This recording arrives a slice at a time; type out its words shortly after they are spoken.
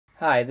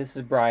Hi, this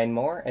is Brian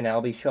Moore, and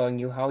I'll be showing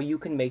you how you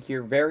can make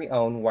your very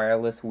own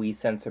wireless Wii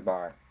sensor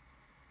bar.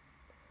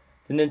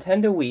 The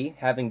Nintendo Wii,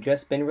 having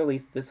just been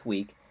released this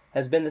week,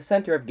 has been the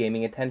center of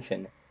gaming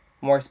attention.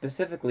 More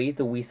specifically,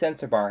 the Wii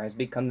sensor bar has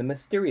become the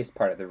mysterious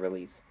part of the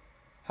release.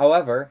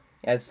 However,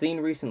 as seen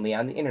recently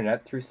on the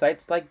internet through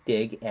sites like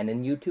Dig and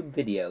in YouTube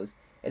videos,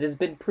 it has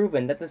been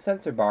proven that the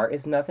sensor bar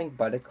is nothing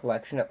but a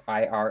collection of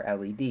IR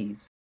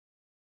LEDs.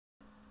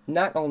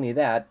 Not only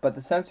that, but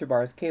the sensor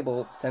bar's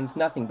cable sends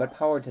nothing but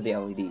power to the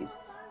LEDs.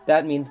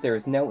 That means there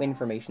is no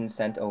information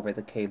sent over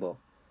the cable.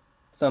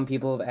 Some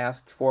people have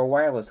asked for a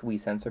wireless Wii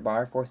sensor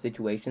bar for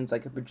situations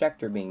like a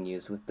projector being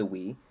used with the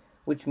Wii,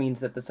 which means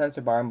that the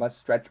sensor bar must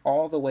stretch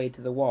all the way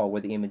to the wall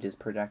where the image is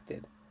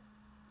projected.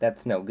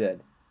 That's no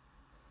good.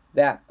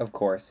 That, of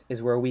course,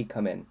 is where we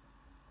come in.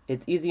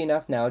 It's easy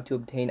enough now to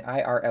obtain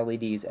IR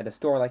LEDs at a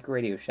store like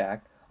Radio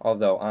Shack,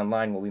 although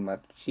online will be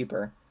much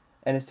cheaper,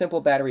 and a simple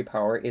battery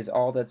power is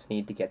all that's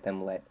needed to get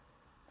them lit.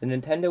 The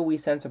Nintendo Wii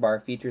sensor bar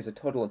features a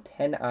total of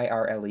 10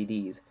 IR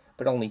LEDs,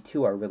 but only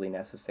 2 are really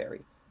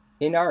necessary.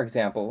 In our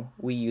example,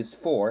 we used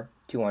 4,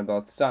 2 on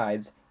both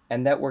sides,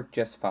 and that worked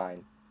just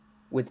fine.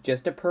 With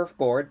just a perf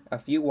board, a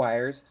few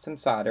wires, some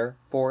solder,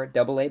 4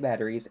 AA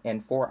batteries,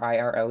 and 4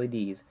 IR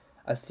LEDs,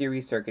 a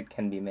series circuit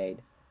can be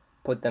made.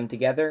 Put them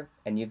together,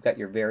 and you've got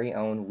your very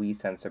own Wii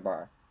sensor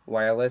bar,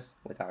 wireless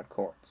without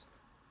cords.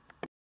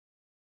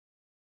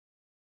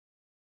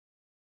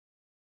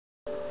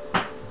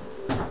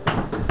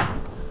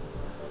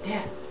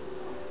 Dad.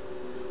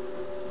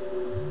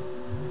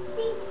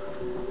 See?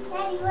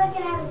 Daddy, look at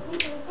how it's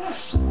doing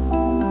this.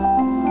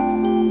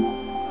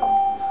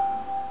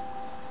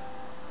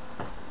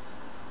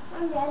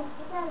 I'm dead.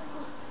 It's out of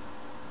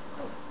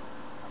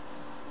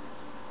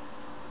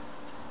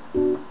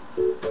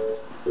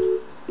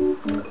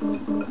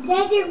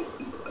Dad, you're...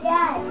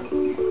 Dad.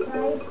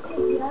 Right? Pick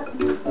it up.